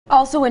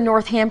Also in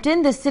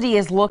Northampton, the city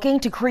is looking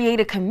to create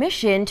a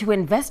commission to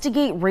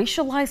investigate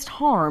racialized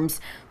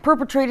harms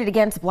perpetrated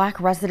against Black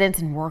residents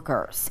and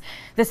workers.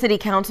 The City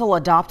Council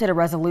adopted a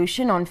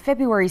resolution on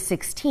February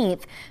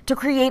 16th to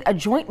create a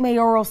joint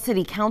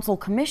Mayoral-City Council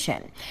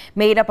Commission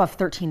made up of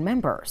 13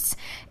 members.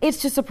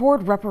 It's to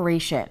support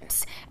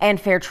reparations and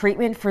fair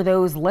treatment for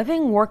those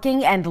living,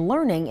 working, and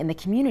learning in the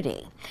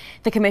community.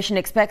 The commission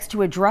expects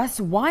to address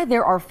why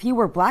there are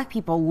fewer Black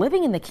people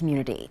living in the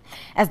community,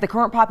 as the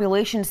current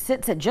population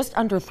sits at just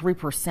under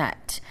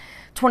 3%.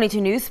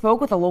 22 News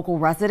spoke with a local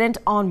resident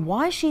on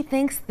why she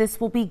thinks this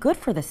will be good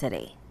for the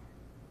city.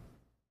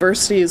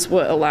 Diversity is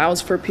what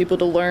allows for people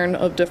to learn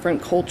of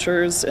different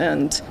cultures,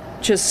 and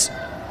just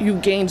you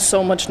gain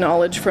so much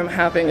knowledge from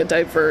having a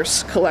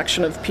diverse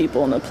collection of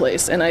people in a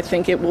place. And I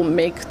think it will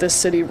make the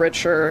city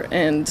richer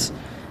and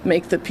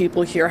make the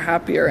people here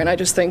happier. And I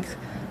just think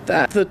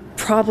that the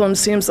problem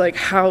seems like,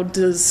 how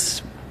does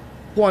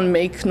one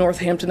make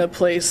Northampton a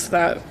place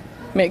that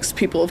makes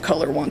people of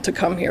color want to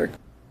come here?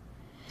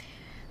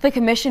 The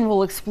commission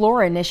will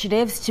explore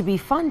initiatives to be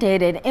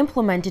funded and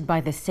implemented by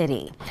the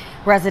city.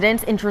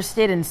 Residents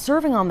interested in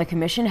serving on the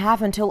commission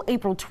have until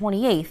April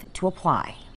 28th to apply.